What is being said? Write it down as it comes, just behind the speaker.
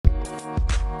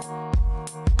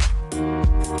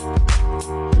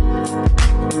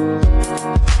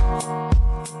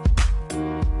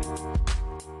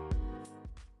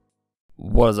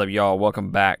What is up, y'all? Welcome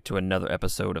back to another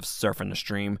episode of Surfing the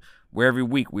Stream, where every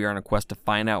week we are on a quest to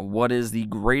find out what is the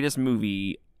greatest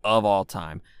movie of all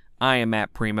time. I am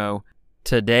Matt Primo.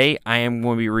 Today, I am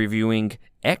going to be reviewing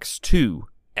X2,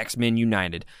 X-Men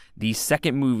United, the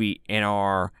second movie in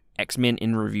our X-Men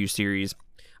in Review series.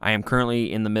 I am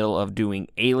currently in the middle of doing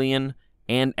Alien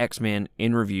and X-Men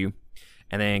in review,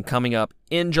 and then coming up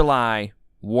in July,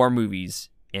 War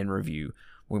Movies in review.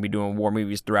 We're going to be doing war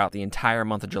movies throughout the entire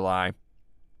month of July,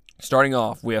 starting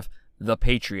off with The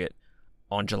Patriot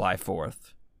on July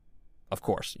 4th. Of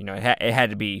course, you know, it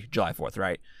had to be July 4th,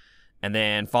 right? And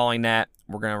then following that,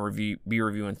 we're going to be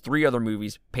reviewing 3 other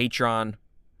movies. Patreon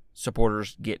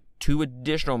supporters get 2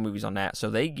 additional movies on that. So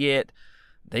they get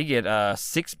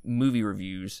 6 movie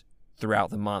reviews throughout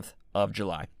the month of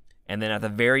July. And then at the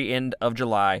very end of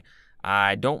July,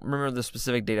 I don't remember the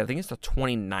specific date. I think it's the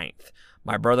 29th.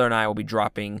 My brother and I will be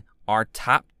dropping our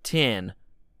top 10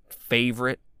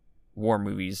 favorite war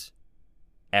movies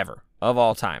ever, of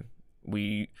all time.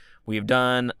 We have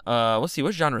done, let's see,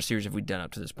 what genre series have we done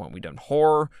up to this point? We've done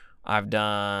horror, I've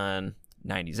done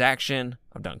 90s action,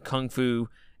 I've done kung fu,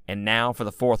 and now for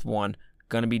the 4th one,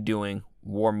 going to be doing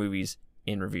war movies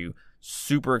in review.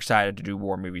 Super excited to do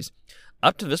war movies.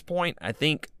 Up to this point, I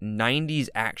think 90s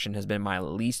action has been my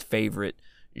least favorite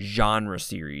genre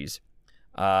series.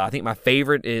 I think my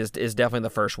favorite is definitely the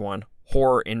first one,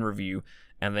 horror in review.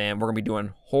 And then we're going to be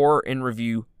doing horror in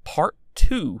review part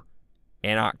 2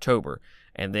 in October.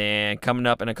 And then coming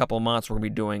up in a couple of months, we're going to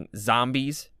be doing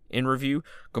zombies in review.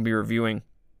 Going to be reviewing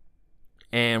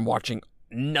and watching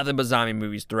nothing but zombie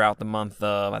movies throughout the month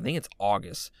of, I think it's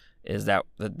August, is that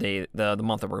the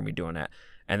month that we're going to be doing that.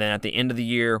 And then at the end of the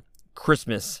year,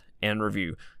 Christmas and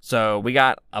review. So we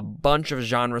got a bunch of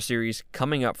genre series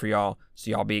coming up for y'all, so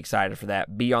y'all be excited for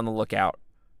that. Be on the lookout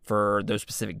for those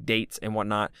specific dates and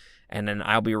whatnot. And then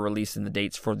I'll be releasing the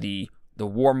dates for the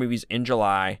war movies in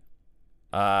July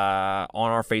on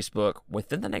our Facebook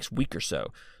within the next week or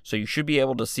so. So you should be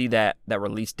able to see that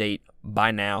release date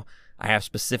by now. I have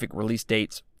specific release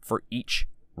dates for each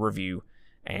review,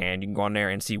 and you can go on there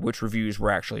and see which reviews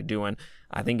we're actually doing.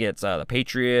 I think it's The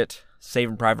Patriot,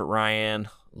 Saving Private Ryan,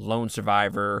 Lone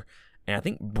Survivor, and I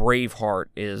think Braveheart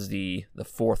is the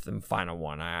 4th and final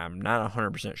one. I'm not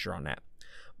 100% sure on that,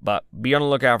 but be on the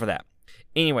lookout for that.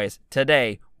 Anyways,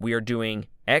 today we are doing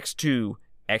X2,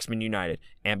 X-Men United,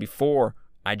 and before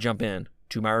I jump in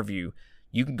to my review,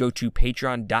 you can go to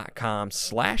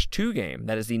patreon.com/2game.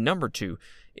 That is the number 2.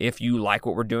 If you like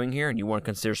what we're doing here and you want to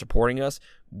consider supporting us,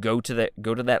 go to that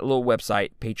little website,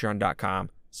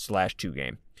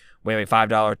 patreon.com/2game. We have a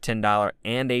 $5, $10,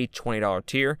 and a $20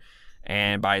 tier.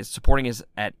 And by supporting us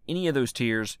at any of those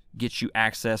tiers, gets you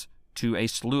access to a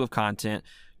slew of content.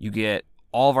 You get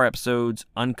all of our episodes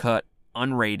uncut,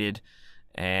 unrated,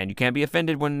 and you can't be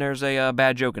offended when there's a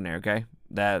bad joke in there, okay?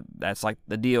 That's like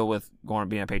the deal with going and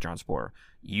being a Patreon supporter.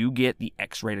 You get the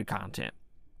X-rated content.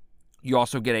 You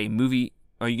also get you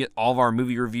get all of our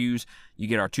movie reviews. You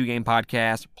get our 2-game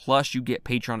podcast, plus you get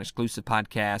Patreon exclusive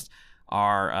podcasts,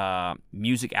 our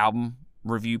music album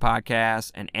review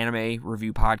podcast, an anime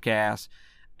review podcast,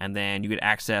 and then you get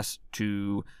access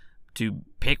to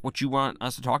pick what you want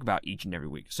us to talk about each and every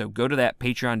week. So go to that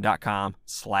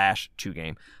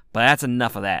patreon.com/2game. But that's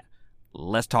enough of that.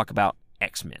 Let's talk about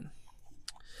X-Men.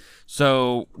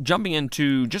 So jumping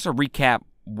into just a recap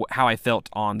how I felt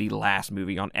on the last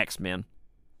movie on X-Men.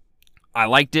 I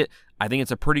liked it. I think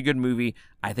it's a pretty good movie.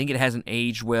 I think it hasn't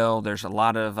aged well. There's a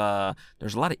lot of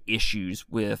issues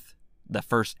with the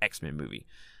first X-Men movie,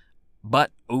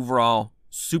 but overall,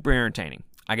 super entertaining.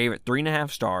 I gave it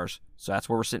 3.5 stars, so that's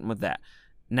where we're sitting with that.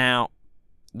 Now,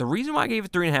 the reason why I gave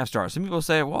it 3.5 stars, some people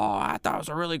say, "Well, I thought it was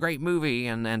a really great movie,"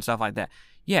 and stuff like that.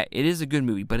 Yeah, it is a good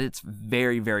movie, but it's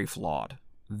very, very flawed,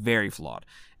 very flawed.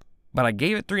 But I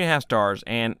gave it 3.5 stars,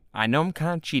 and I know I'm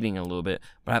kind of cheating a little bit,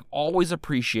 but I've always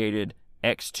appreciated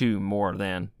X2 more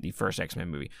than the first X-Men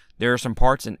movie. There are some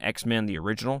parts in X-Men, the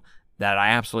original, that I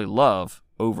absolutely love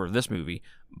over this movie,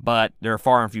 but they're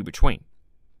far and few between.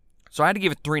 So I had to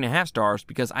give it 3.5 stars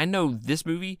because I know this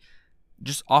movie,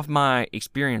 just off my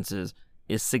experiences,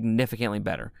 is significantly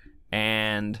better.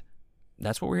 And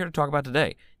that's what we're here to talk about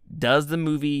today. Does the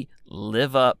movie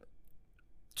live up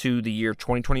to the year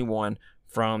 2021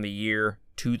 from the year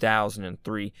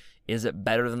 2003? Is it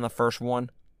better than the first one?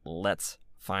 Let's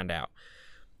find out.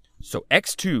 So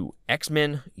X2,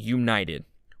 X-Men United.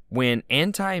 When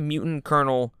anti-mutant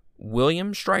Colonel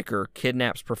William Stryker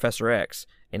kidnaps Professor X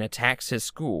and attacks his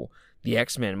school, the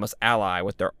X-Men must ally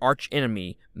with their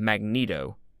arch-enemy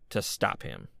Magneto to stop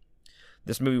him.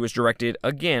 This movie was directed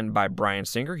again by Bryan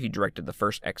Singer. He directed the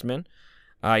first X-Men.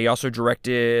 He also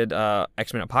directed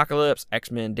X-Men Apocalypse,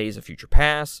 X-Men Days of Future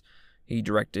Past. He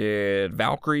directed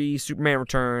Valkyrie, Superman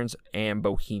Returns, and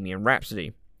Bohemian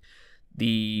Rhapsody.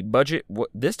 The budget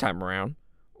this time around,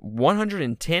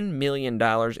 $110 million,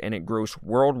 and it grossed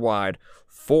worldwide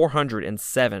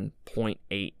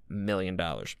 $407.8 million.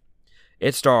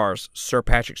 It stars Sir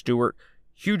Patrick Stewart,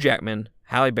 Hugh Jackman,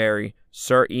 Halle Berry,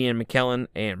 Sir Ian McKellen,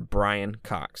 and Brian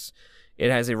Cox.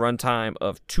 It has a runtime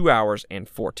of 2 hours and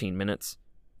 14 minutes,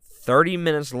 30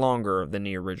 minutes longer than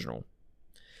the original.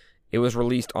 It was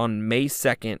released on May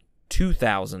 2nd,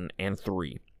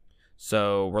 2003.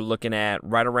 So we're looking at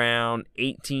right around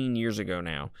 18 years ago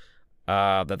now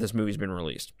that this movie's been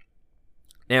released.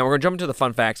 Now we're going to jump into the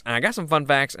fun facts. And I got some fun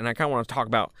facts, and I kind of want to talk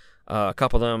about a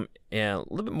couple of them a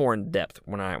little bit more in depth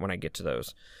when I get to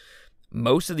those.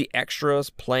 Most of the extras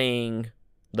playing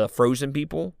the Frozen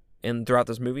people throughout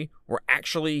this movie were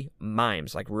actually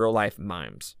mimes, like real-life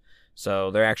mimes.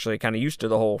 So they're actually kind of used to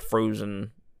the whole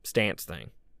Frozen stance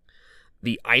thing.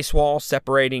 The ice wall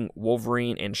separating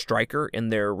Wolverine and Stryker in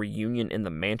their reunion in the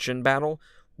mansion battle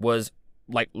was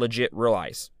like legit real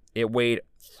ice. It weighed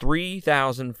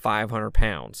 3,500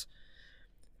 pounds.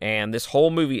 And this whole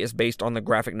movie is based on the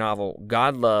graphic novel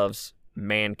God Loves,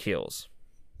 Man Kills.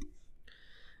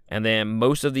 And then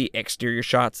most of the exterior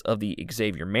shots of the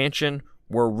Xavier Mansion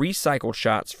were recycled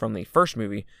shots from the first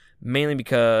movie, mainly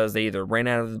because they either ran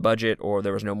out of the budget or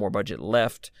there was no more budget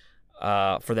left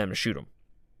for them to shoot them.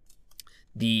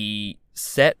 The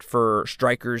set for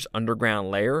Stryker's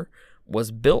underground lair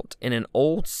was built in an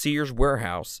old Sears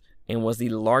warehouse and was the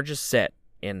largest set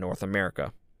in North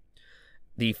America.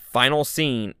 The final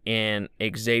scene in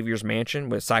Xavier's mansion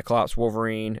with Cyclops,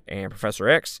 Wolverine, and Professor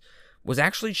X was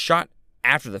actually shot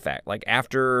after the fact, like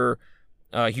after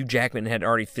Hugh Jackman had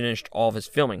already finished all of his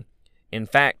filming. In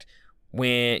fact,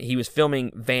 when he was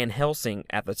filming Van Helsing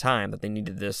at the time that they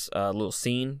needed this little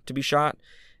scene to be shot,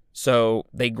 so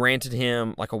they granted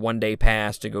him like a 1-day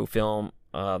pass to go film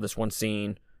this one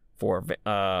scene for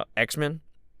X-Men.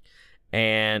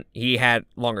 And he had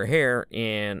longer hair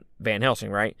in Van Helsing,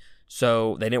 right?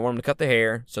 So they didn't want him to cut the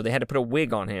hair, so they had to put a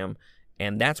wig on him.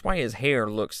 And that's why his hair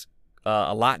looks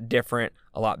a lot different,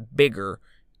 a lot bigger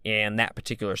in that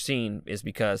particular scene, is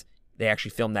because they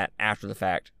actually filmed that after the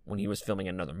fact when he was filming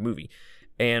another movie.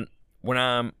 And when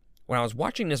I was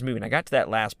watching this movie and I got to that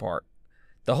last part,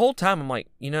 the whole time I'm like,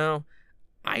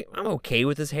 I'm okay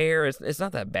with his hair. It's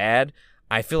not that bad.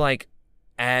 I feel like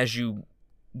as you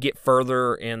get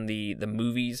further in the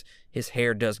movies, his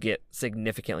hair does get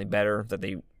significantly better that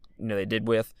they did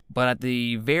with. But at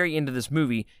the very end of this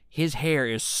movie, his hair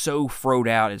is so froed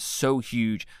out, it's so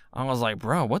huge. I was like,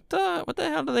 bro, what the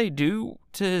hell do they do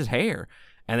to his hair?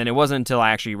 And then it wasn't until I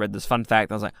actually read this fun fact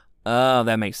that I was like, oh,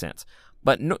 that makes sense.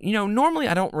 But normally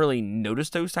I don't really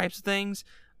notice those types of things.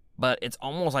 But it's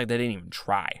almost like they didn't even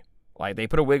try. Like they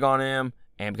put a wig on him,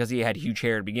 and because he had huge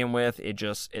hair to begin with, it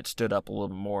stood up a little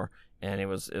bit more, and it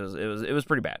was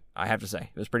pretty bad. I have to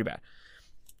say, it was pretty bad.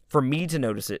 For me to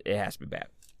notice it, it has to be bad.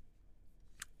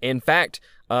 In fact,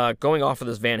 going off of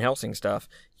this Van Helsing stuff,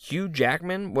 Hugh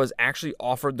Jackman was actually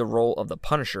offered the role of the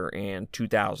Punisher in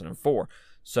 2004.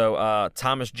 So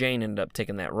Thomas Jane ended up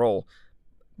taking that role,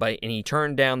 and he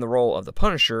turned down the role of the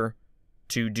Punisher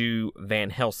to do Van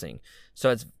Helsing. So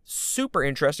it's super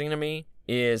interesting to me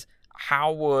is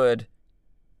how would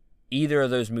either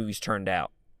of those movies turned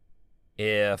out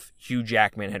if Hugh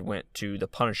Jackman had went to the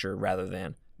Punisher rather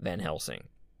than Van Helsing?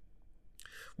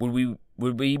 Would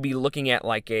we be looking at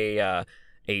like a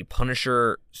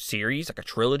Punisher series, like a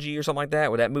trilogy or something like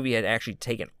that? Would that movie had actually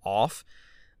taken off?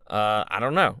 I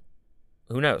don't know.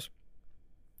 Who knows?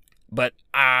 But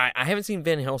I haven't seen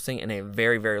Van Helsing in a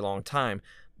very, very long time.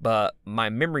 But my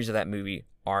memories of that movie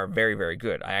are very, very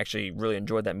good. I actually really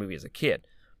enjoyed that movie as a kid.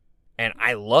 And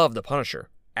I love The Punisher.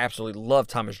 Absolutely love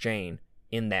Thomas Jane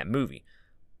in that movie.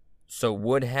 So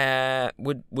would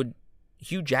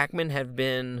Hugh Jackman have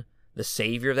been the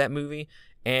savior of that movie?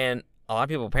 And a lot of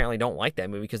people apparently don't like that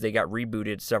movie because they got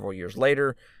rebooted several years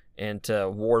later into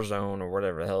Warzone or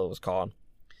whatever the hell it was called.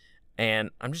 And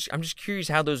I'm just curious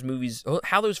how those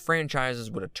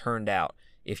franchises would have turned out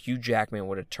if Hugh Jackman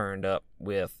would have turned up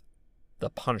with the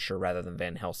Punisher rather than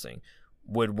Van Helsing.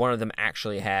 Would one of them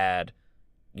actually had,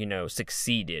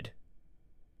 succeeded,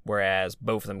 whereas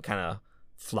both of them kind of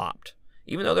flopped,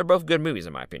 even though they're both good movies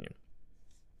in my opinion.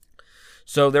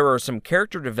 So there were some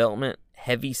character development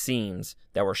heavy scenes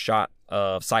that were shot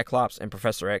of Cyclops and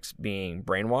Professor X being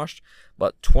brainwashed,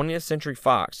 but 20th Century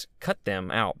Fox cut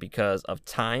them out because of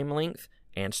time length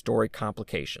and story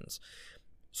complications.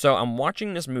 So I'm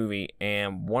watching this movie,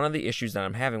 and one of the issues that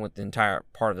I'm having with the entire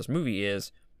part of this movie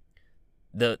is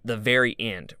the very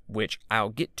end, which I'll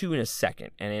get to in a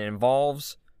second, and it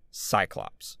involves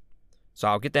Cyclops. So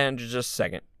I'll get that in just a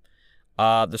second.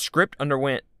 The script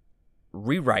underwent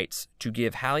rewrites to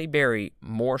give Halle Berry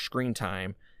more screen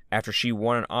time after she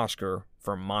won an Oscar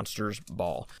for Monsters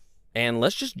Ball. And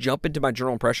let's just jump into my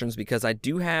general impressions, because I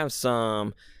do have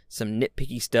some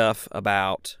nitpicky stuff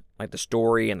about like the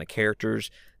story and the characters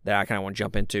that I kind of want to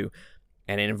jump into.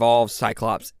 And it involves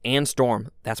Cyclops and Storm.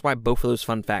 That's why both of those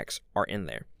fun facts are in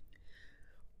there.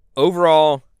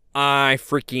 Overall, I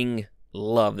freaking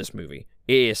love this movie.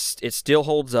 It still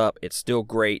holds up. It's still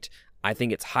great. I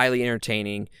think it's highly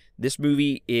entertaining. This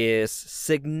movie is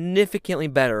significantly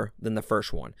better than the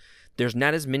first one. There's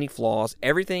not as many flaws.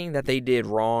 Everything that they did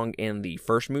wrong in the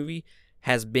first movie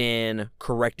has been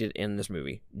corrected in this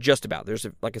movie. Just about.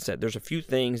 Like I said, there's a few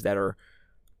things that are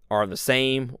the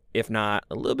same, if not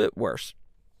a little bit worse.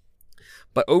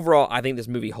 But overall, I think this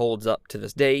movie holds up to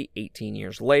this day, 18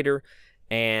 years later,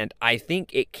 and I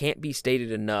think it can't be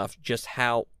stated enough just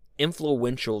how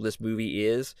influential this movie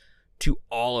is to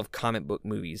all of comic book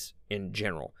movies in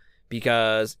general.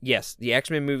 Because, yes, the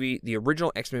X-Men movie, the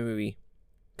original X-Men movie,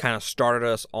 kind of started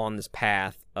us on this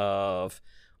path of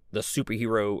the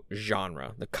superhero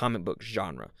genre, the comic book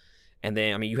genre. And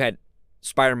then, I mean, you had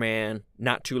Spider-Man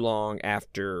not too long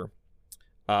after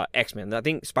X-Men. I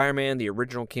think Spider-Man, the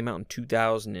original, came out in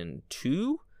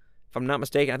 2002, if I'm not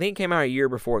mistaken. I think it came out a year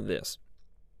before this.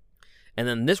 And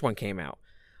then this one came out.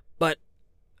 But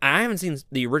I haven't seen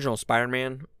the original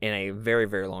Spider-Man in a very,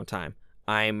 very long time.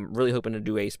 I'm really hoping to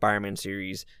do a Spider-Man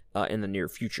series in the near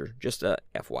future, just a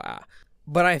FYI.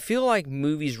 But I feel like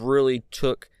movies really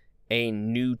took a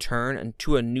new turn and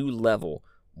to a new level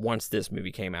once this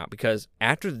movie came out. Because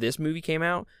after this movie came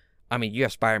out, I mean, you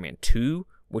have Spider-Man 2,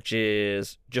 which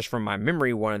is, just from my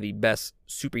memory, one of the best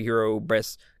superhero,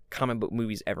 best comic book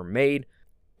movies ever made.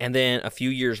 And then a few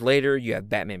years later, you have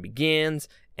Batman Begins,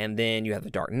 and then you have The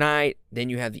Dark Knight, then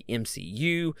you have the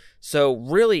MCU. So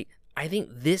really, I think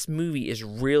this movie is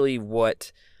really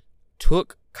what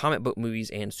took comic book movies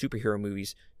and superhero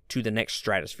movies to the next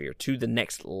stratosphere, to the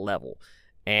next level.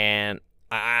 And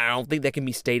I don't think that can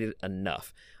be stated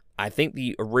enough. I think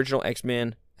the original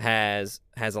X-Men has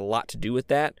a lot to do with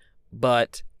that,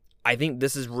 but I think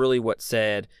this is really what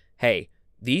said, hey,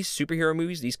 these superhero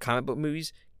movies, these comic book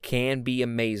movies can be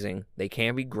amazing. They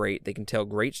can be great. They can tell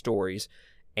great stories,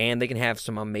 and they can have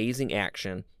some amazing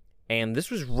action. And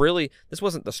this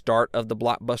wasn't the start of the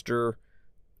blockbuster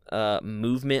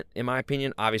movement, in my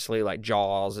opinion. Obviously, like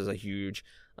Jaws is a huge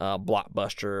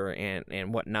blockbuster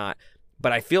and whatnot.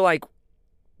 But I feel like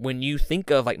when you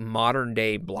think of like modern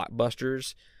day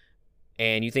blockbusters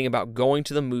and you think about going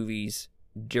to the movies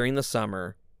during the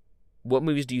summer, what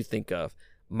movies do you think of?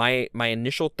 My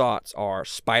initial thoughts are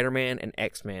Spider-Man and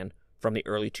X-Men from the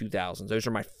early 2000s. Those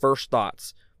are my first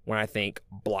thoughts when I think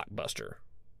blockbuster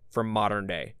from modern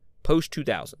day, post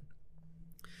 2000.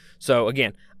 So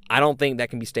again, I don't think that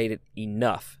can be stated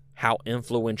enough how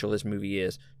influential this movie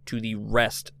is to the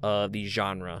rest of the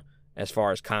genre as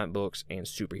far as comic books and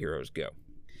superheroes go.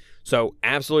 So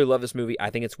absolutely love this movie. I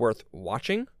think it's worth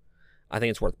watching. I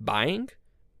think it's worth buying.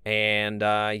 And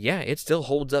yeah, it still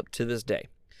holds up to this day.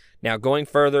 Now, going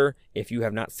further, if you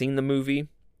have not seen the movie,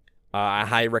 I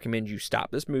highly recommend you stop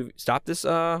this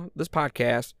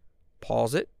podcast,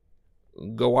 pause it,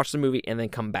 go watch the movie, and then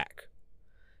come back,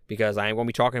 because I am going to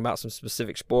be talking about some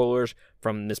specific spoilers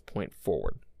from this point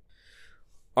forward.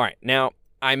 All right, now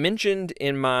I mentioned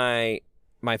in my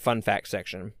fun fact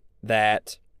section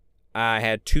that I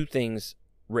had two things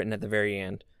written at the very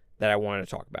end that I wanted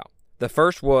to talk about. The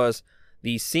first was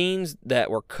the scenes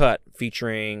that were cut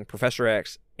featuring Professor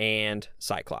X and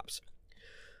Cyclops.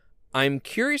 I'm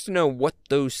curious to know what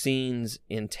those scenes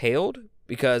entailed,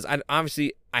 because I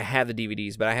have the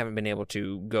DVDs, but I haven't been able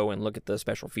to go and look at the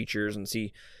special features and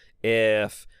see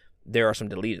if there are some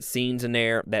deleted scenes in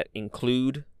there that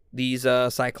include these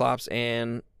Cyclops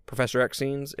and Professor X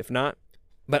scenes. If not,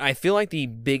 but I feel like the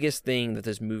biggest thing that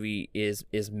this movie is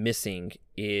missing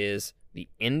is the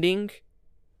ending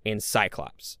and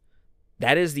Cyclops.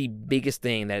 That is the biggest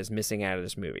thing that is missing out of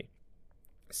this movie.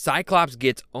 Cyclops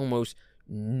gets almost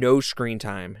no screen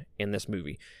time in this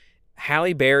movie.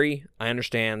 Halle Berry, I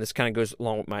understand, this kind of goes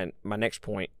along with my next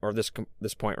point, or this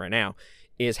point right now,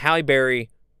 is Halle Berry,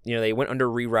 they went under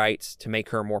rewrites to make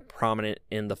her more prominent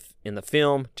in the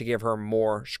film, to give her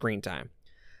more screen time.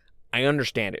 I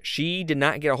understand it. She did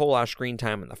not get a whole lot of screen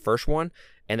time in the first one,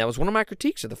 and that was one of my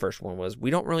critiques of the first one, was we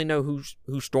don't really know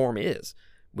who Storm is.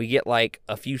 We get like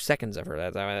a few seconds of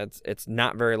her. It's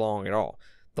not very long at all.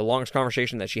 The longest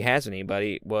conversation that she has with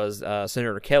anybody was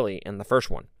Senator Kelly in the first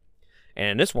one. And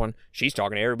in this one, she's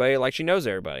talking to everybody like she knows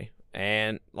everybody.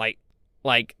 And like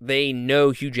they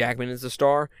know Hugh Jackman is the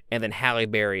star, and then Halle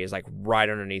Berry is like right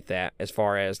underneath that as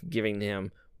far as giving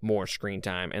him more screen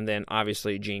time. And then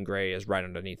obviously Jean Grey is right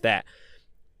underneath that.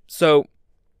 So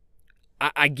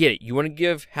I get it. You want to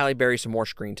give Halle Berry some more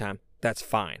screen time. That's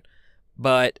fine.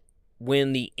 But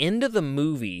when the end of the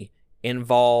movie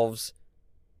involves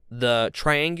the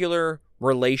triangular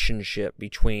relationship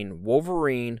between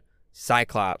Wolverine,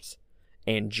 Cyclops,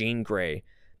 and Jean Grey,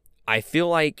 I feel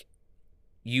like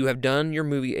you have done your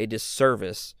movie a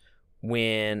disservice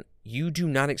when you do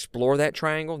not explore that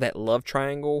triangle, that love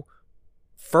triangle,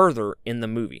 further in the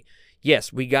movie.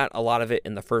 Yes, we got a lot of it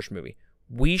in the first movie.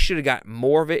 We should have got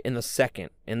more of it in the second,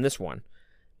 in this one,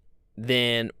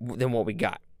 than what we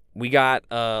got. We got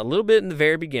a little bit in the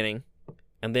very beginning,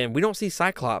 and then we don't see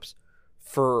Cyclops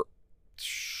for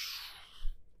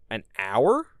an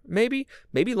hour, maybe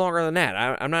longer than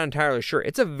that. I'm not entirely sure.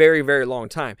 It's a very, very long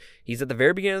time. He's at the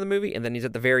very beginning of the movie, and then he's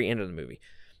at the very end of the movie.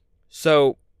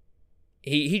 So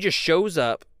he just shows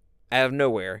up out of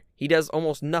nowhere. He does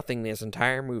almost nothing this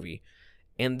entire movie.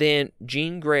 And then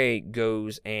Jean Grey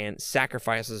goes and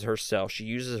sacrifices herself. She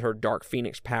uses her Dark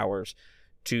Phoenix powers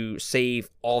to save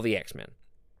all the X-Men.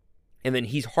 And then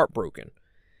he's heartbroken.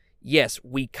 Yes,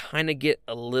 we kind of get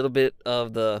a little bit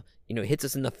of the, it hits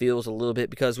us in the feels a little bit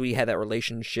because we had that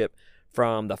relationship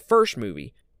from the first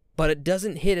movie. But it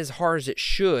doesn't hit as hard as it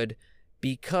should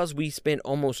because we spend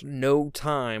almost no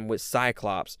time with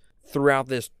Cyclops throughout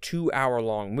this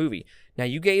 2-hour-long movie. Now,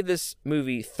 you gave this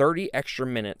movie 30 extra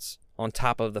minutes on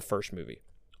top of the first movie.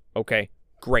 Okay,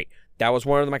 great. That was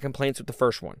one of my complaints with the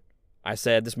first one. I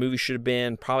said this movie should have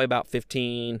been probably about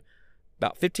 15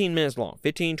 minutes long,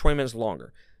 15, 20 minutes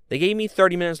longer. They gave me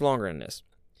 30 minutes longer in this.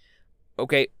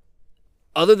 Okay,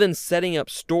 other than setting up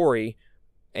story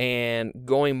and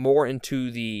going more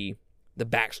into the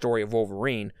backstory of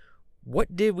Wolverine,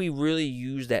 what did we really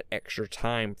use that extra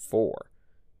time for?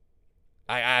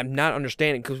 I'm not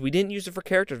understanding, because we didn't use it for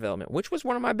character development, which was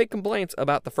one of my big complaints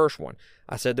about the first one.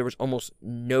 I said there was almost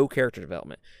no character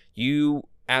development. You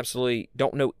absolutely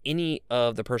don't know any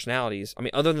of the personalities. I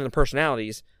mean, other than the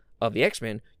personalities of the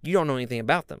X-Men, you don't know anything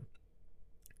about them.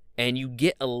 And you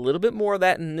get a little bit more of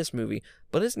that in this movie,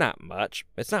 but it's not much.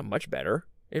 It's not much better.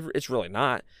 It's really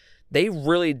not. They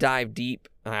really dive deep,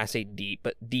 and I say deep,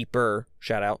 but deeper,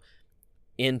 shout out,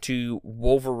 into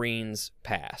Wolverine's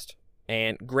past.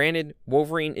 And granted,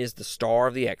 Wolverine is the star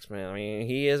of the X-Men. I mean,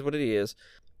 he is what it is.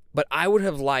 But I would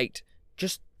have liked,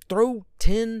 just throw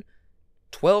 10,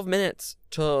 12 minutes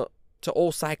to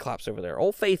old Cyclops over there.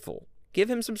 Old Faithful. Give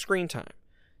him some screen time.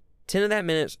 10 of that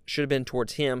minutes should have been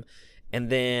towards him. And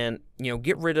then,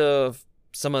 get rid of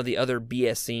some of the other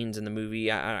BS scenes in the movie.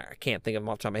 I can't think of them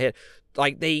off the top of my head.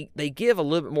 Like, they give a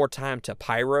little bit more time to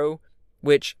Pyro,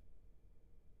 which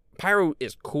Pyro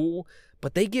is cool,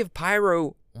 but they give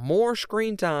Pyro more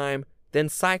screen time than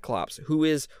Cyclops, who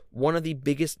is one of the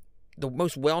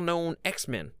most well-known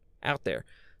X-Men out there.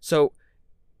 So,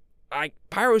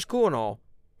 Pyro's cool and all.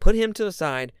 Put him to the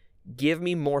side. Give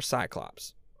me more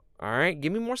Cyclops. All right?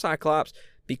 Give me more Cyclops,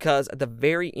 because at the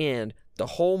very end, the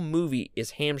whole movie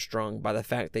is hamstrung by the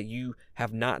fact that you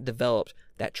have not developed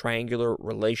that triangular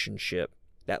relationship,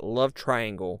 that love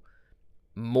triangle,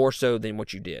 more so than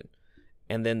what you did.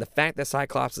 And then the fact that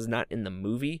Cyclops is not in the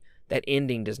movie, that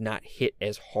ending does not hit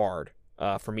as hard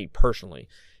for me personally.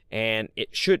 And it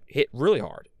should hit really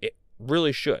hard. It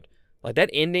really should. Like, that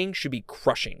ending should be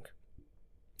crushing.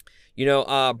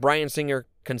 Bryan Singer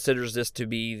considers this to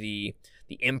be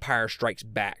the Empire Strikes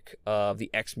Back of the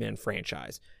X-Men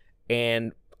franchise.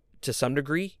 And to some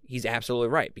degree, he's absolutely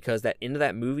right, because that end of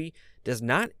that movie does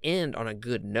not end on a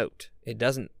good note. It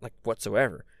doesn't,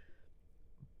 whatsoever.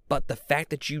 But the fact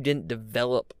that you didn't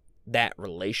develop that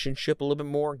relationship a little bit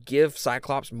more, give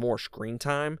Cyclops more screen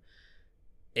time,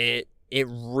 it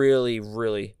really,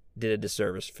 really did a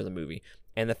disservice for the movie.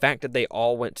 And the fact that they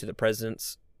all went to the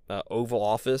president's Oval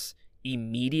Office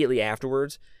immediately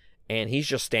afterwards, and he's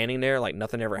just standing there like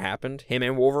nothing ever happened, him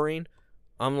and Wolverine,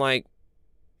 I'm like,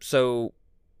 so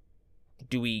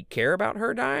do we care about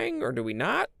her dying, or do we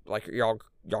not? Like, y'all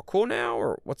cool now,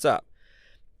 or what's up?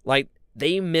 Like,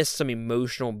 they missed some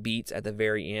emotional beats at the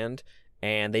very end,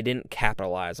 and they didn't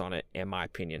capitalize on it, in my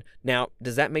opinion. Now,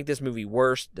 does that make this movie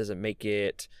worse? Does it make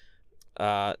it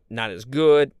not as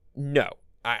good? No.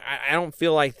 I don't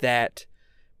feel like that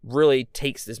really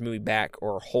takes this movie back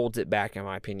or holds it back, in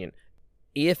my opinion.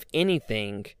 If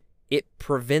anything, it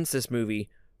prevents this movie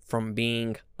from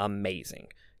being amazing.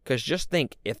 Because just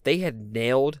think, if they had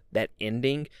nailed that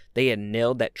ending, they had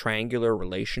nailed that triangular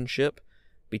relationship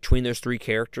between those three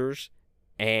characters,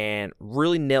 and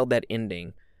really nailed that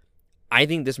ending. I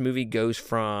think this movie goes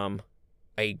from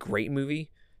a great movie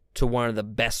to one of the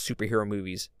best superhero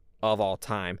movies of all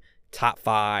time. Top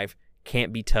 5,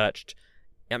 can't be touched.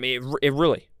 I mean, it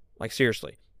really, like,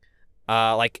 seriously.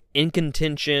 Like, in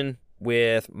contention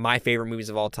with my favorite movies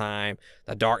of all time,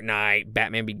 The Dark Knight,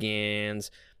 Batman Begins.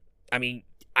 I mean,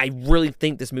 I really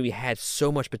think this movie had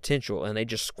so much potential, and they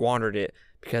just squandered it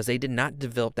because they did not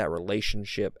develop that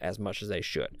relationship as much as they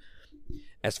should.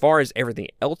 As far as everything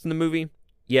else in the movie,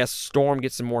 yes, Storm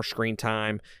gets some more screen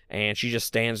time, and she just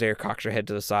stands there, cocks her head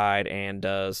to the side, and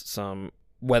does some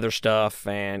weather stuff,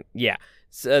 and yeah,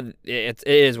 so it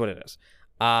is what it is.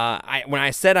 When I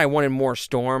said I wanted more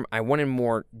Storm, I wanted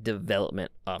more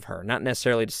development of her, not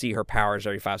necessarily to see her powers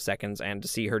every 5 seconds and to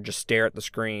see her just stare at the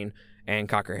screen and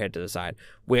cock her head to the side,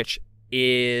 which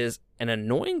is an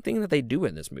annoying thing that they do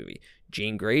in this movie.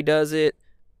 Jean Grey does it,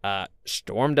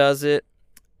 Storm does it,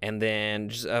 and then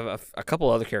just a couple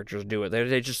other characters do it.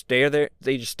 They just stare there.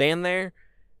 They just stand there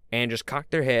and just cock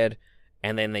their head,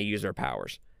 and then they use their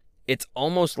powers. It's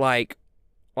almost like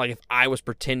if I was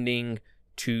pretending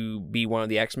to be one of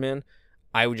the X-Men,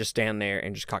 I would just stand there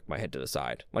and just cock my head to the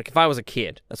side. Like if I was a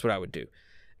kid, that's what I would do.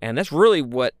 And that's really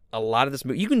what a lot of this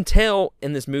movie... You can tell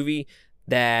in this movie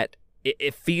that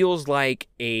it feels like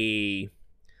a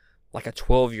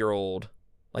 12-year-old.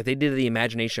 Like they did the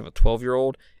imagination of a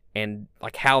 12-year-old and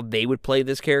like how they would play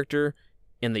this character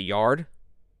in the yard.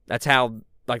 That's how,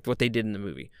 like, what they did in the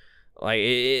movie. Like,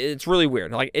 it's really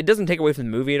weird. Like, it doesn't take away from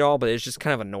the movie at all, but it's just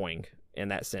kind of annoying in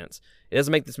that sense. It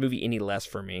doesn't make this movie any less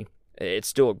for me. It's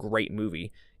still a great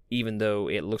movie, even though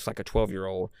it looks like a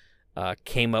 12-year-old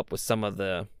came up with some of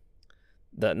the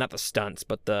not the stunts,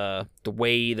 but the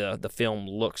way the film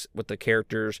looks with the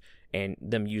characters and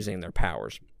them using their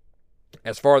powers.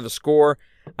 As far as the score,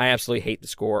 I absolutely hate the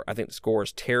score. I think the score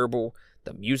is terrible.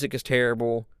 The music is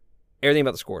terrible. Everything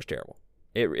about the score is terrible.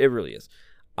 It really is.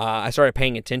 I started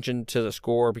paying attention to the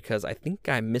score because I think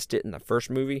I missed it in the first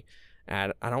movie.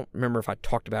 And I don't remember if I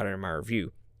talked about it in my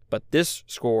review. But this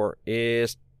score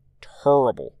is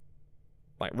terrible.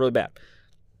 Like, really bad.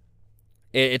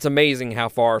 It's amazing how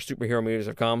far superhero movies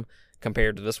have come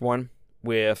compared to this one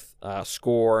with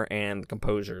score and the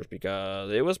composers, because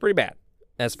it was pretty bad.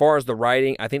 As far as the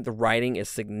writing, I think the writing is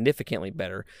significantly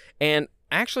better. And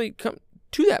actually, come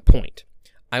to that point,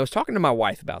 I was talking to my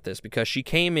wife about this because she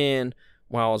came in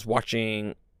while I was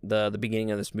watching the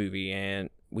beginning of this movie, and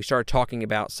we started talking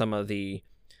about some of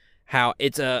how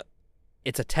it's a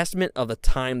testament of the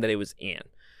time that it was in.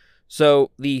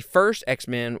 So the first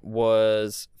X-Men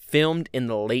was filmed in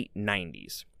the late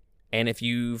 90s. And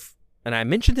and I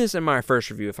mentioned this in my first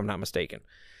review if I'm not mistaken,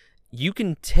 you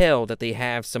can tell that they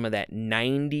have some of that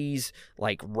 90s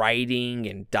like writing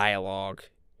and dialogue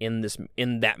in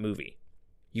that movie.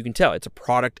 You can tell it's a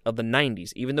product of the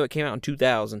 90s. Even though it came out in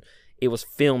 2000, it was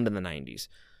filmed in the 90s.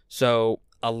 So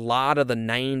a lot of the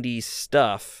 90s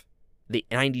stuff, the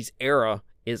 90s era,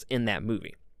 is in that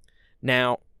movie.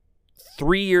 Now,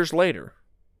 3 years later,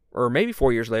 or maybe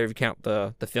 4 years later if you count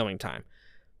the filming time,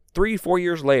 3-4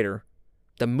 years later,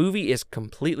 the movie is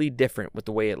completely different with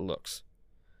the way it looks.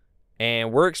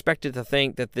 And we're expected to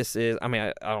think that this is... I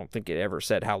mean, I don't think it ever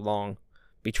said how long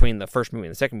between the first movie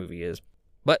and the second movie is,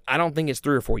 but I don't think it's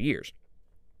 3 or 4 years.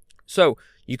 So,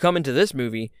 you come into this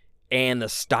movie, and the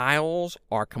styles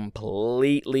are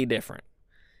completely different.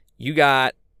 You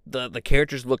got... The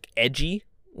characters look edgy,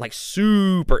 like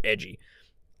super edgy.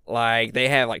 Like, they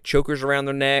have, like, chokers around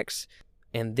their necks,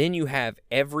 and then you have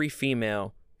every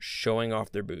female showing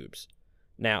off their boobs.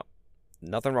 Now,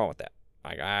 nothing wrong with that.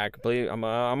 Like,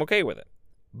 I'm okay with it.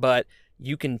 But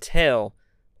you can tell,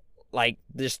 like,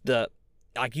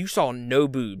 like, you saw no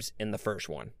boobs in the first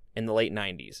one, in the late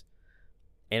 90s.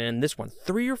 And in this one,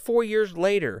 3 or 4 years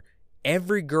later,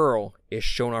 every girl is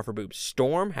showing off her boobs.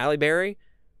 Storm, Halle Berry,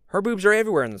 her boobs are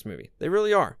everywhere in this movie. They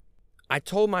really are. I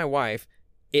told my wife,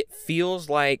 it feels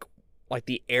like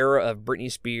the era of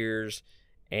Britney Spears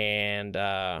and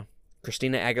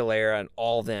Christina Aguilera and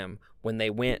all them, when they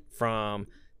went from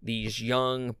these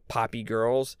young poppy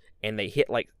girls and they hit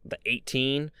like the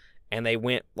 18 and they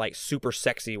went like super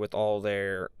sexy with all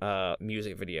their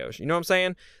music videos. You know what I'm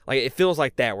saying? Like, it feels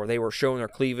like that, where they were showing their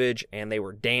cleavage and they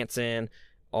were dancing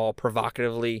all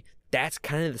provocatively. That's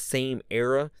kind of the same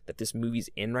era that this movie's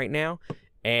in right now.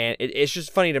 And it's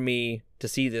just funny to me to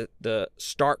see the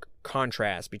stark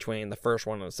contrast between the first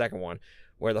one and the second one,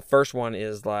 where the first one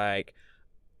is like,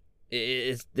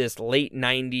 it's this late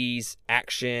 90s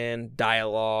action,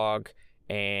 dialogue,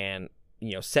 and,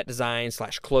 you know, set design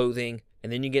 / clothing.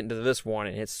 And then you get into this one,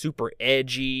 and it's super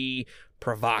edgy,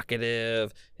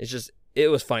 provocative. It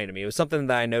was funny to me. It was something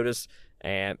that I noticed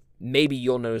And maybe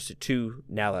you'll notice it too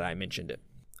now that I mentioned it.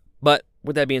 But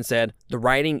with that being said, the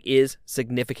writing is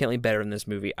significantly better in this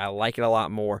movie. I like it a lot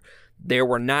more. There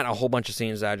were not a whole bunch of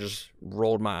scenes that I just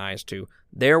rolled my eyes to.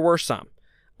 There were some.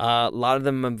 A lot of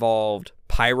them involved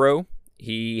Pyro.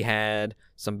 He had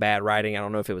some bad writing. I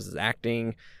don't know if it was his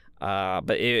acting, but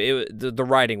the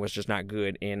writing was just not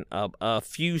good in a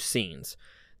few scenes.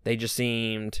 They just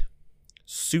seemed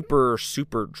super,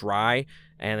 super dry.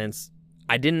 And then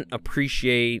I didn't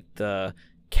appreciate the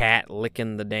cat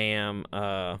licking the damn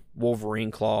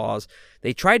Wolverine claws.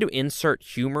 They tried to insert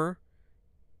humor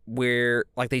where,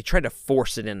 like, they tried to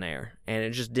force it in there, and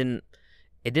it just didn't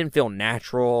feel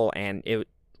natural, and it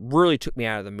really took me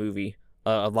out of the movie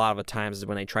a lot of the times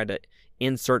when they tried to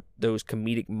insert those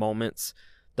comedic moments,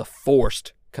 the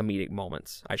forced comedic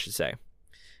moments, I should say.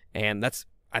 And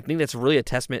I think that's really a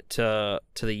testament to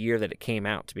the year that it came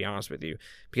out, to be honest with you,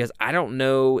 because I don't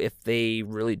know if they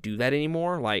really do that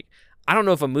anymore. Like, I don't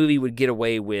know if a movie would get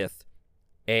away with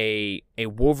a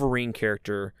Wolverine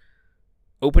character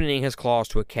opening his claws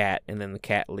to a cat and then the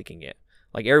cat licking it.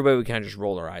 Like, everybody would kind of just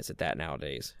roll their eyes at that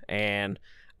nowadays. And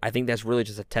I think that's really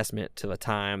just a testament to the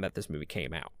time that this movie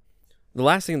came out. The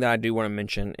last thing that I do want to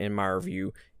mention in my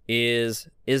review is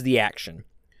the action.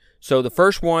 So the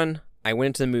first one, I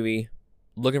went into the movie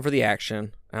looking for the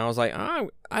action, and I was like, I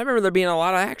remember there being a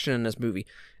lot of action in this movie.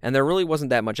 And there really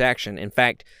wasn't that much action. In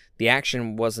fact, the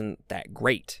action wasn't that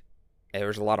great. There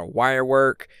was a lot of wire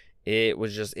work. It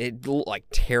looked like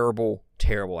terrible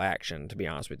action, to be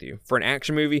honest with you. For an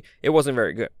action movie, it wasn't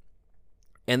very good.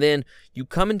 And then you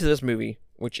come into this movie,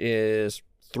 which is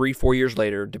 3-4 years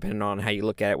later, depending on how you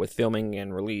look at it with filming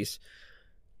and release.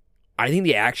 I think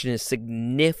the action is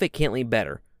significantly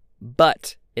better,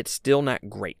 but it's still not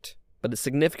great. But it's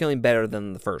significantly better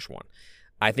than the first one.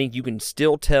 I think you can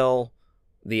still tell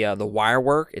the wire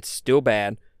work, it's still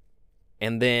bad.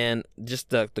 And then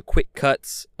just the quick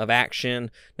cuts of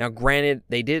action. Now, granted,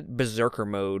 they did Berserker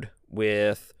mode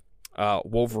with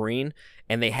Wolverine,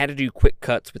 and they had to do quick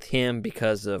cuts with him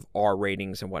because of R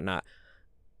ratings and whatnot.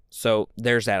 So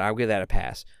there's that. I'll give that a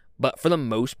pass. But for the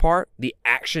most part, the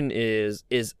action is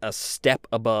a step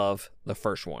above the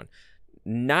first one.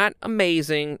 Not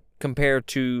amazing compared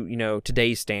to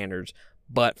today's standards,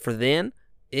 but for then,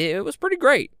 it was pretty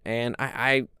great. And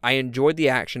I enjoyed the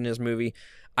action in this movie.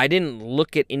 I didn't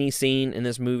look at any scene in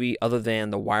this movie other than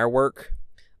the wire work,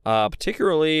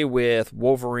 particularly with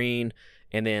Wolverine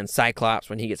and then Cyclops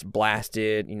when he gets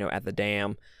blasted, at the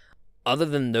dam. Other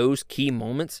than those key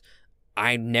moments,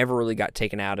 I never really got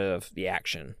taken out of the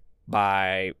action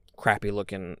by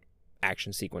crappy-looking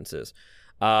action sequences.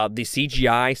 The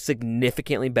CGI,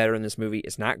 significantly better in this movie.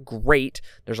 It's not great.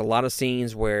 There's a lot of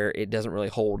scenes where it doesn't really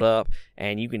hold up,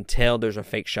 and you can tell there's a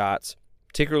fake shots,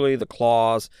 particularly the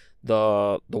claws,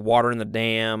 the water in the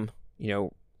dam,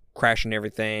 crashing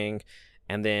everything,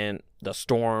 and then the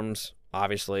storms,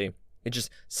 obviously. It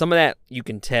just, some of that you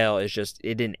can tell is just,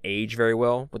 it didn't age very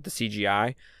well with the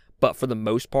CGI, but for the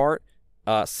most part,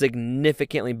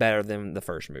 significantly better than the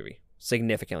first movie.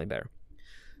 Significantly better.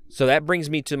 So that brings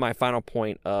me to my final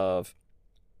point of,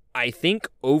 I think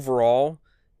overall,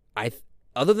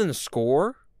 other than the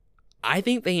score, I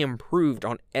think they improved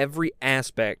on every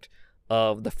aspect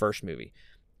of the first movie.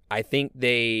 I think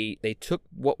they took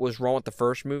what was wrong with the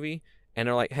first movie, and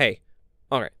they're like, hey,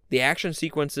 all right, the action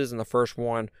sequences in the first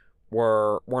one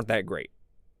weren't that great.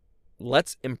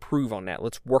 Let's improve on that.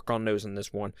 Let's work on those in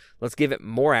this one. Let's give it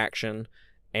more action,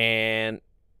 and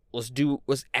let's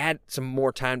add some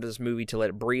more time to this movie to let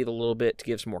it breathe a little bit, to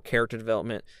give some more character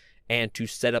development, and to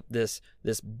set up this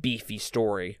beefy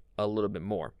story a little bit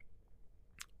more.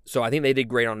 So I think they did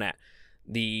great on that.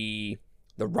 The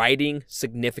writing,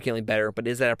 significantly better, but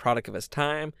is that a product of its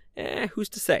time? Who's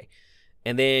to say?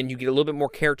 And then you get a little bit more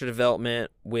character development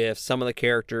with some of the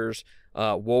characters,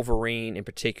 Wolverine in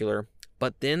particular.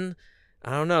 But then,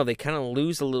 I don't know, they kind of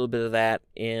lose a little bit of that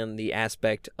in the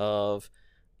aspect of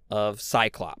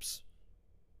Cyclops,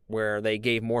 where they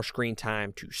gave more screen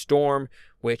time to Storm,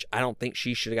 which I don't think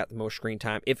she should have got the most screen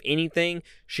time. If anything,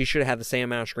 she should have had the same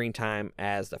amount of screen time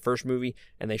as the first movie,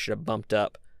 and they should have bumped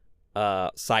up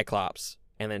Cyclops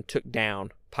and then took down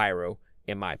Pyro,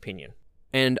 in my opinion.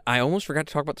 And I almost forgot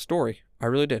to talk about the story. I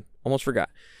really did. Almost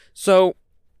forgot. So,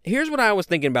 here's what I was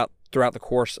thinking about throughout the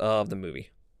course of the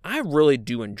movie. I really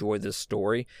do enjoy this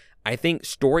story. I think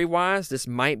story-wise, this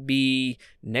might be,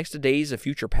 next to Days of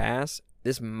Future Past,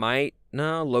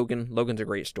 Logan's a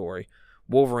great story.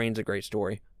 Wolverine's a great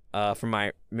story, from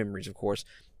my memories, of course.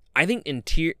 I think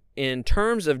in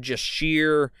terms of just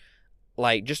sheer,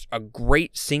 just a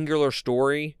great singular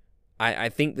story, I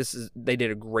think they did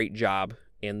a great job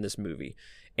in this movie.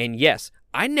 And yes,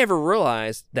 I never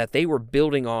realized that they were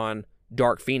building on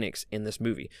Dark Phoenix in this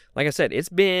movie. Like I said, it's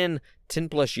been 10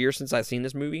 plus years since I've seen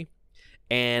this movie,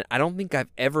 and I don't think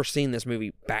I've ever seen this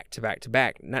movie back to back to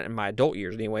back, not in my adult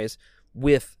years anyways,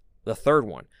 with the third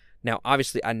one. Now,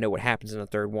 obviously, I know what happens in the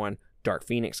third one. Dark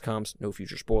Phoenix comes, no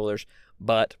future spoilers,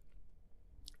 but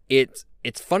it's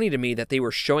funny to me that they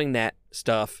were showing that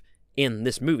stuff in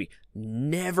this movie.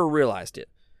 Never realized it.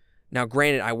 Now,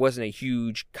 granted, I wasn't a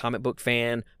huge comic book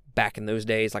fan back in those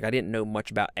days. Like, I didn't know much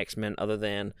about X-Men other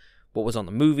than what was on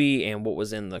the movie and what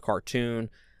was in the cartoon.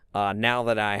 Now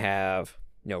that I have,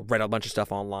 read a bunch of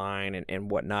stuff online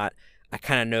and whatnot, I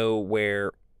kind of know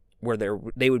where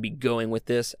they would be going with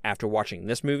this after watching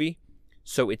this movie.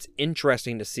 So it's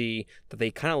interesting to see that they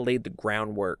kind of laid the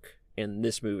groundwork in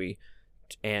this movie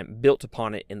and built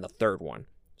upon it in the third one.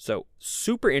 So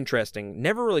super interesting.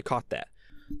 Never really caught that.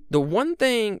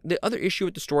 The other issue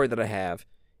with the story that I have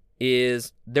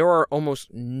is there are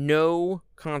almost no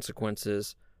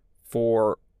consequences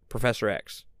for Professor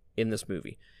X in this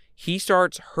movie. He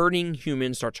starts hurting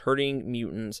humans, starts hurting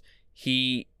mutants.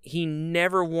 He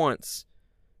never once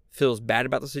feels bad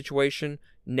about the situation,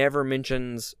 never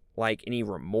mentions like any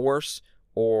remorse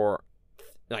or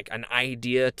like an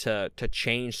idea to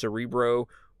change Cerebro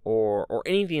or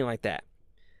anything like that.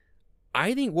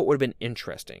 I think what would have been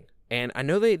interesting, and I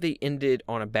know they ended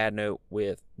on a bad note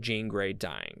with Jean Grey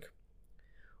dying.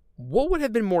 What would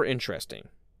have been more interesting,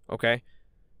 okay?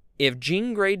 If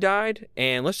Jean Grey died,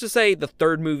 and let's just say the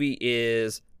third movie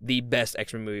is the best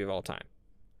X-Men movie of all time.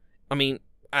 I mean,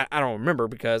 I don't remember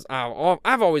because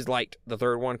I've always liked the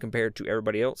third one compared to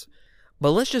everybody else.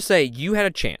 But let's just say you had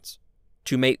a chance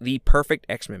to make the perfect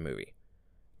X-Men movie.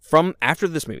 From after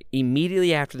this movie,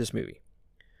 immediately after this movie,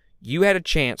 you had a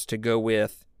chance to go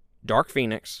with Dark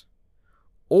Phoenix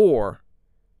or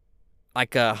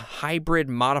like a hybrid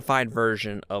modified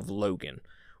version of Logan,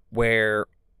 where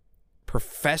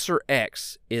Professor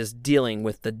X is dealing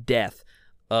with the death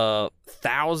of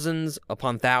thousands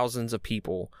upon thousands of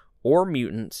people or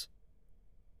mutants.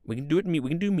 We can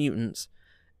do mutants.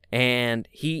 And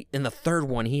in the third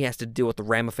one, he has to deal with the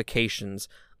ramifications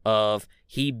of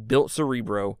he built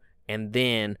Cerebro and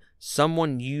then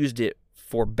someone used it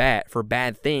for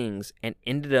bad things and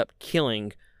ended up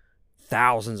killing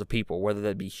thousands of people, whether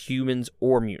that be humans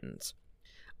or mutants.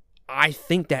 I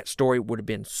think that story would have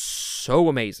been so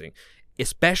amazing,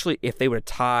 especially if they would have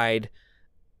tied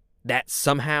that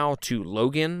somehow to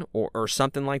Logan or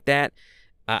something like that.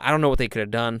 I don't know what they could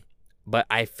have done, but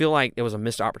I feel like it was a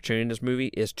missed opportunity in this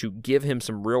movie is to give him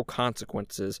some real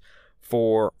consequences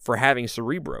for having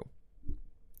Cerebro.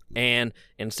 And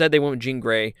instead they went with Jean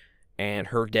Grey and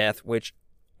her death, which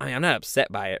I'm not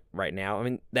upset by it right now. I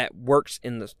mean, that works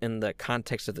in the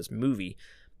context of this movie,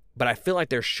 but I feel like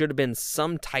there should have been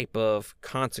some type of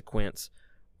consequence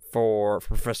for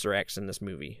Professor X in this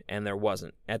movie, and there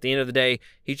wasn't. At the end of the day,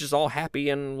 he's just all happy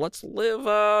and let's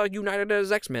live united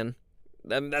as X-Men.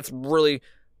 That's really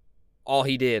all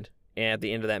he did at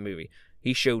the end of that movie.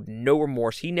 He showed no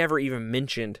remorse. He never even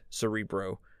mentioned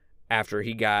Cerebro after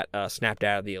he got snapped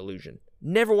out of the illusion.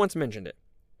 Never once mentioned it.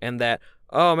 And that,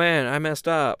 oh man, I messed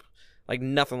up. Like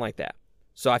nothing like that.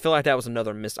 So I feel like that was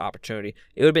another missed opportunity.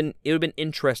 It would have been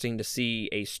interesting to see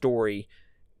the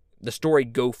story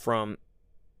go from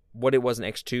what it was in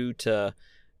X2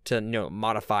 to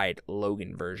modified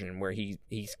Logan version where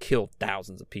he's killed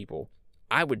thousands of people.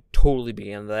 I would totally be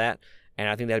into that, and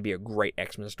I think that'd be a great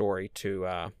X-Men story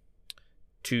to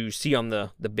see on the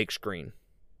big screen.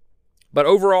 But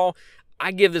overall,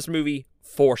 I give this movie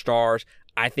 4 stars.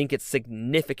 I think it's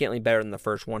significantly better than the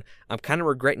first one. I'm kind of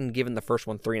regretting giving the first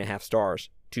one 3.5 stars,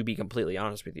 to be completely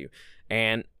honest with you.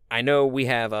 And I know we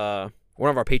have one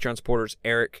of our Patreon supporters,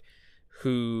 Eric,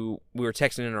 who we were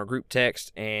texting in our group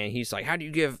text, and he's like, how do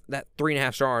you give that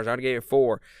 3.5 stars? I gave it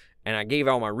 4. And I gave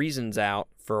all my reasons out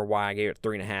for why I gave it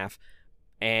 3.5.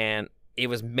 And it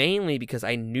was mainly because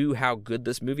I knew how good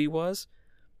this movie was.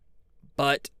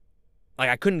 But like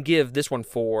I couldn't give this one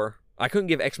 4. I couldn't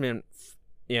give X-Men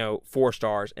 4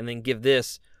 stars and then give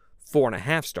this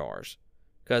 4.5 stars.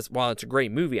 Because while it's a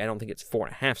great movie, I don't think it's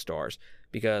 4.5 stars.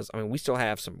 Because, I mean, we still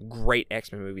have some great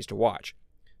X-Men movies to watch.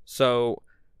 So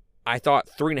I thought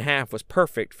 3.5 was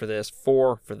perfect for this,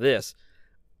 4 for this.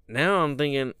 Now I'm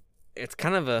thinking it's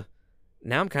kind of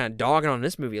now I'm kind of dogging on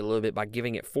this movie a little bit by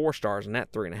giving it 4 stars and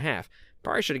that 3.5.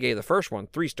 Probably should have gave the first one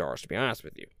 3 stars, to be honest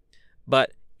with you.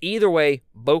 But either way,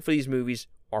 both of these movies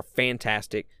are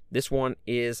fantastic. This one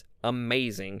is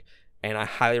amazing, and I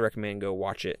highly recommend go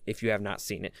watch it if you have not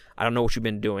seen it. I don't know what you've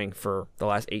been doing for the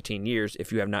last 18 years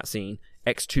if you have not seen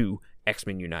X2,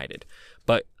 X-Men United.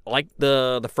 But like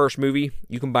the first movie,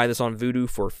 you can buy this on Vudu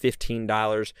for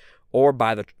 $15 or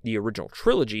buy the original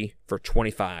trilogy for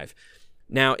 $25.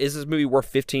 Now, is this movie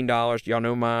worth $15?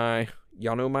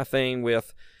 Y'all know my thing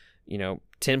with,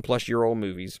 10-plus-year-old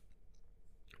movies.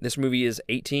 This movie is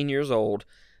 18 years old.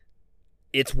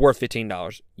 It's worth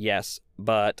 $15, yes,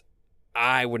 but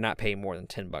I would not pay more than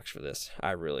 $10 for this.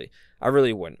 I really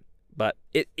wouldn't. But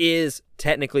it is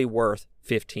technically worth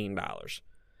 $15.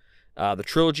 The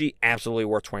trilogy, absolutely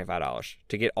worth $25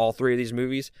 to get all three of these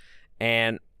movies.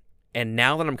 And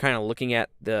now that I'm kind of looking at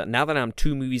now that I'm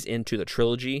 2 movies into the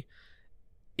trilogy,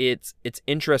 it's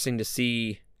interesting to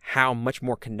see how much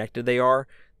more connected they are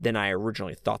than I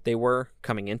originally thought they were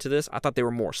coming into this. I thought they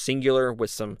were more singular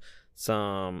with a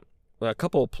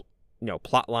couple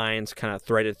plot lines kind of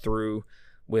threaded through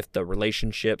with the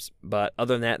relationships, but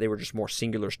other than that, they were just more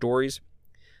singular stories.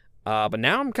 But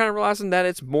now I'm kind of realizing that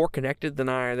it's more connected than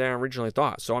I originally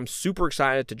thought. So I'm super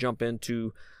excited to jump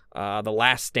into The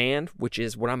Last Stand, which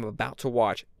is what I'm about to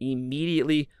watch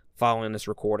immediately following this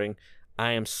recording.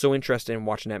 I am so interested in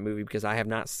watching that movie because I have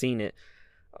not seen it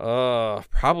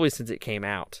probably since it came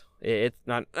out. It's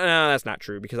not, that's not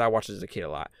true because I watched it as a kid a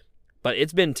lot. But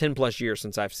it's been 10 plus years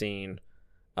since I've seen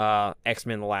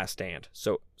X-Men The Last Stand.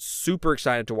 So super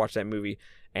excited to watch that movie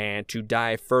and to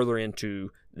dive further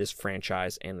into this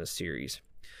franchise and this series.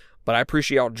 But I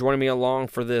appreciate y'all joining me along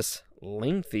for this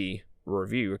lengthy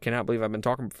review. I cannot believe I've been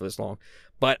talking for this long.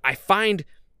 But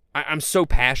I'm so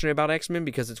passionate about X-Men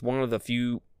because it's one of the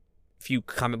few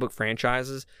comic book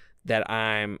franchises that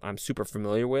I'm super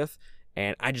familiar with,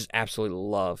 and I just absolutely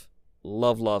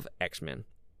love X-Men.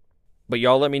 But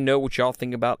y'all let me know what y'all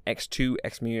think about X2,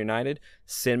 X-Men United.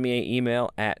 Send me an email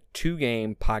at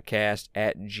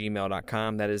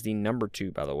 2gamepodcast@gmail.com. That is the number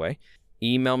 2, by the way.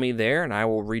 Email me there, and I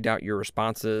will read out your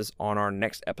responses on our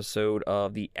next episode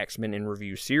of the X-Men in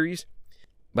Review series.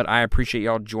 But I appreciate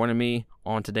y'all joining me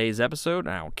on today's episode,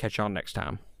 and I will catch y'all next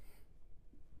time.